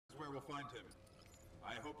will find him.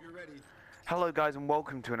 I hope you're ready. Hello guys and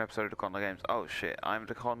welcome to an episode of Condor Games. Oh shit, I'm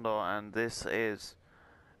the Condor and this is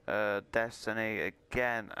Destiny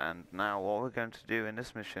again, and now what we're going to do in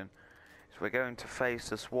this mission is we're going to face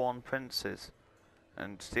the Sworn Princes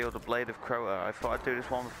and steal the Blade of Crota. I thought I'd do this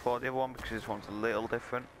one before the other one because this one's a little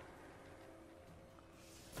different.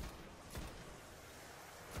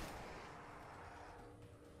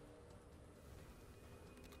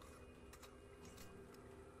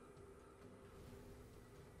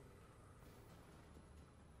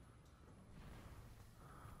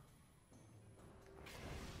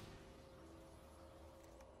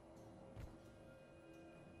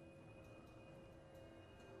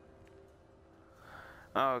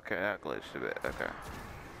 Oh, okay, that glitched a bit, okay.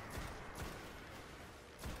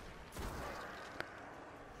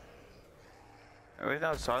 The reason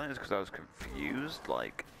I was silent is because I was confused,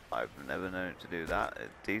 like, I've never known it to do that.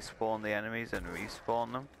 It despawn the enemies and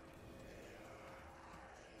respawn them.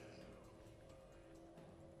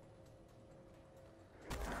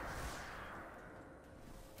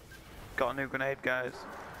 Got a new grenade, guys.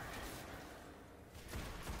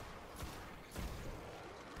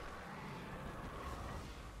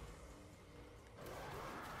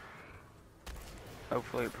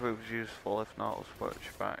 Hopefully it proves useful, if not I'll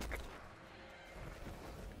switch back.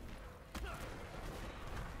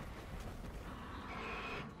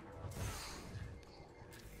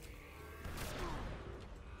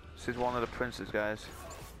 This is one of the princes, guys.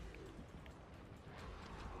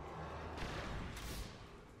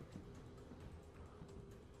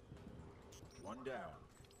 One down.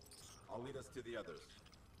 I'll lead us to the others.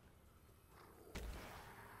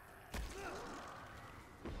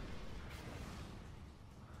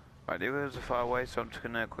 Right, the others are far away, so I'm just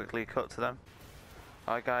gonna quickly cut to them.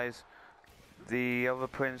 Alright guys, the other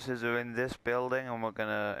princes are in this building and we're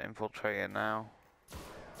gonna infiltrate it now.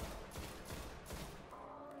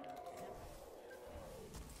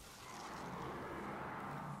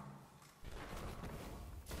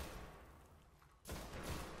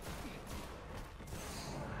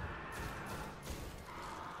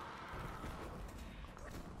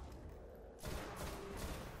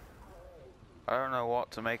 I don't know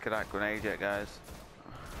what to make of that grenade yet, guys.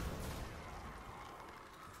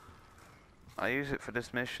 I use it for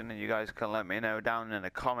this mission and you guys can let me know down in the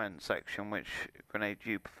comment section which grenade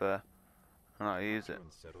you prefer and I'll use it.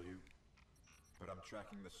 Unsettle you, but I'm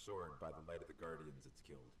tracking the sword by the light of the guardians it's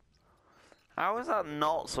killed. How is that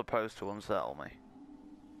not supposed to unsettle me?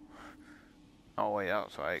 Oh wait,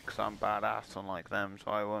 that's right, because I'm badass unlike them,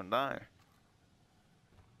 so I won't die.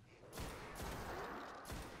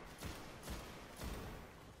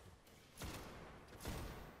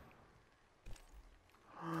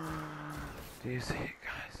 Do you see it,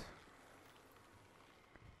 guys?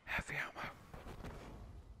 Heavy ammo.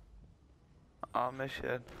 Our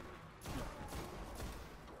mission.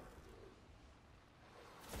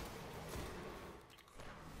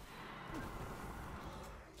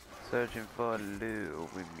 Searching for loot.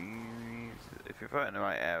 If you throw it in the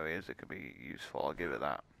right areas, it could be useful. I'll give it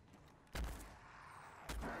that.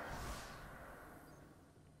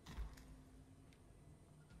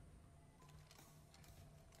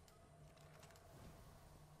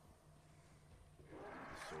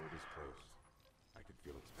 The sword is close. I can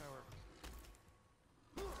feel its power.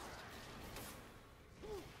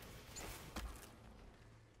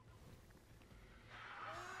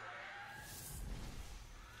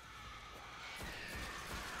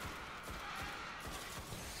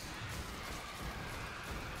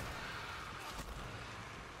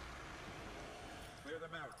 Clear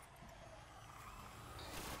them out.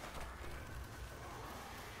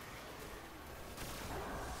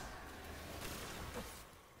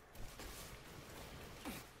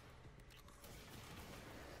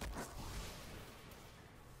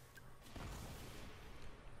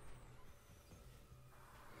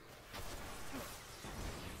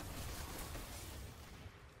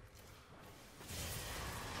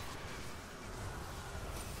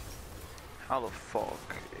 How the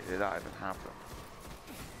fuck did that even happen?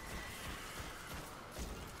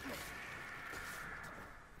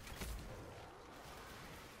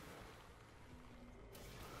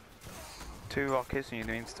 Two rockets and you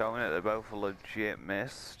mean to tell me that they're both legit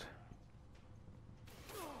missed?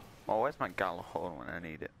 Oh, where's my Gallahorn when I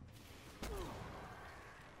need it?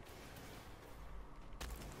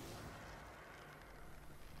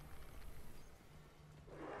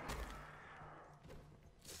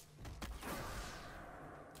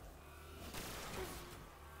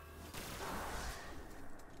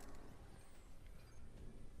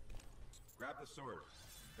 Grab the sword.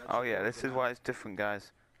 Oh yeah, this is why it's different,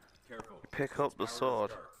 guys. Careful. You pick up the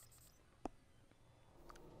sword.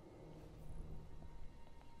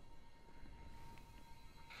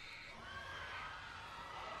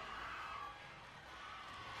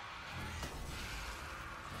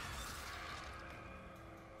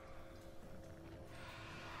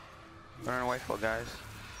 Run away for, guys.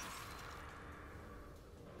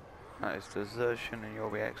 That is desertion and you'll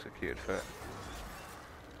be executed for it.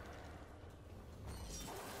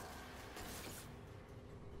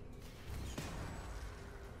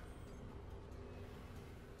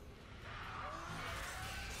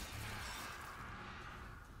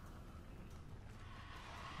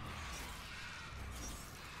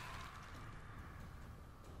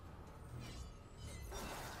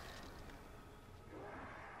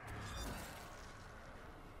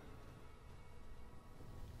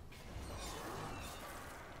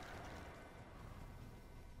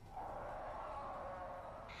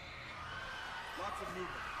 Lots of movement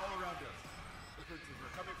all around us. The princes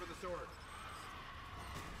are coming for the sword.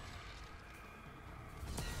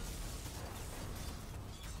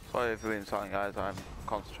 Sorry for being silent, guys. I'm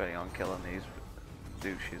concentrating on killing these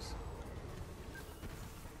douches.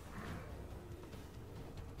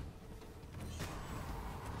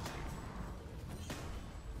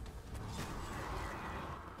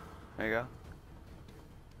 There you go.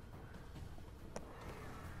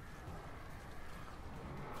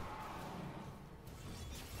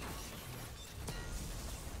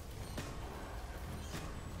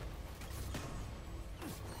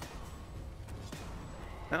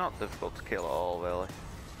 They're not difficult to kill at all, really.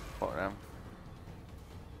 For them.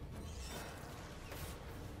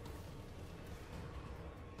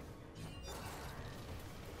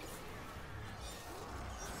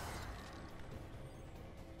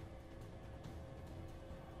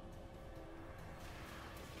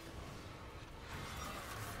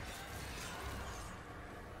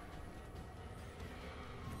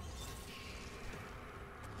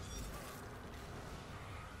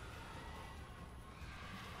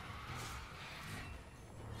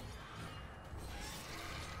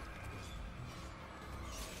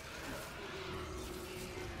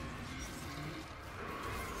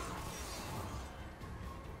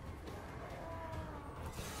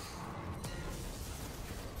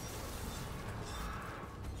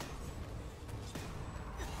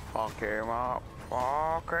 Fuck him up.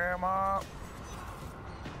 Fuck him up.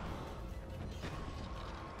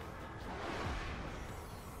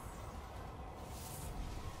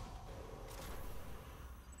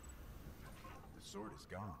 The sword is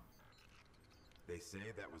gone. They say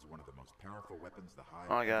that was one of the most powerful weapons the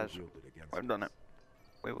Hive Alright, ever guys. wielded against We've us. done it.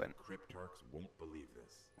 We win. Cryptarchs won't believe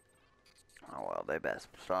this. Oh well, they best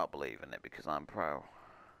start believing it because I'm pro.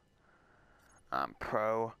 I'm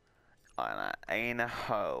pro and I ain't a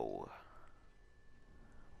hoe.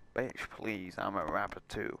 Bitch, please, I'm a rapper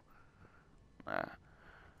too.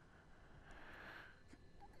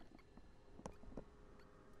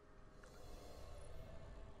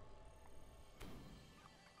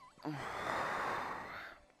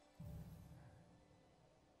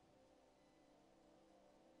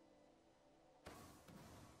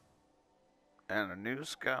 And a new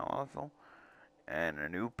scout rifle and a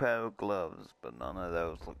new pair of gloves, but none of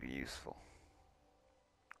those look useful.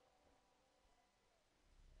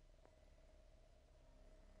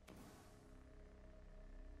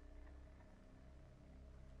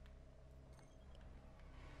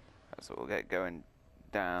 So we'll get going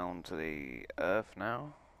down to the earth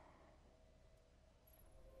now.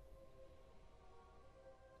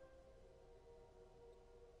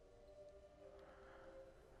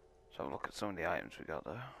 So look at some of the items we got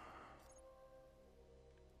there.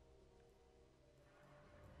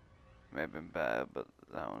 May have been better, but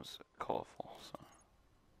that was colourful, so.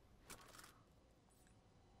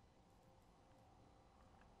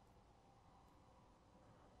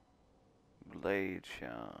 Blade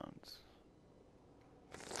shards.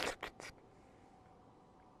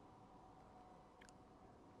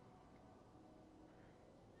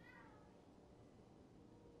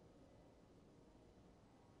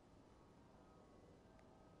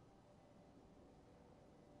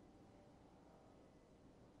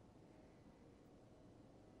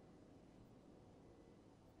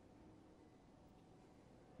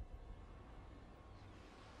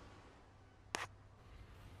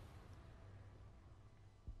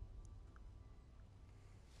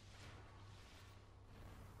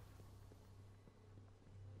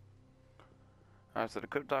 Alright, so the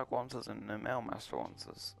Cryptarch wants us and the Mailmaster wants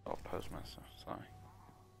us. Or Postmaster, sorry.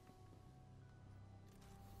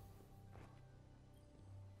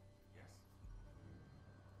 Yes.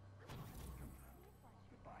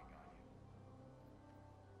 Goodbye, Guardian.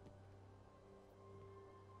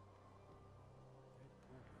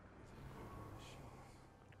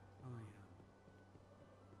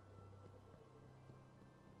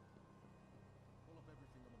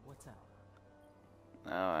 What's up?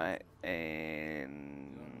 Alright, and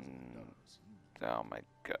Oh my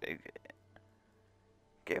god. It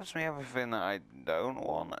gives me everything that I don't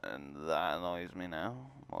want, and that annoys me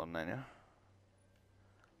now. More than any.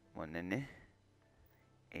 More than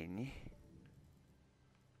any.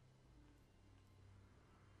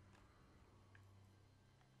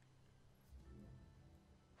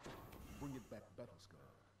 Bring it back battle scarred,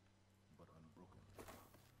 but unbroken.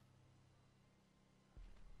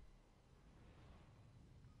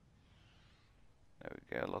 There we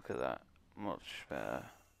go, look at that. Much better.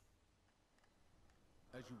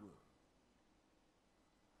 As you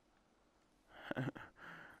will.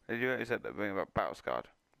 Did you already said that bring back battle scarred,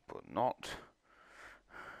 but not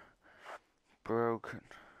broken.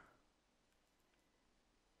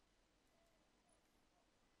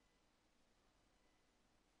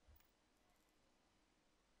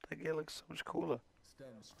 That gear looks so much cooler.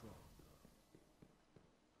 Stand strong.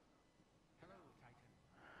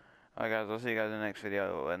 Alright guys, I'll see you guys in the next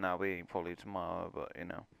video, and that'll be probably tomorrow, but you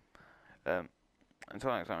know.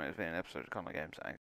 Until next time, it's been an episode of Conor Games.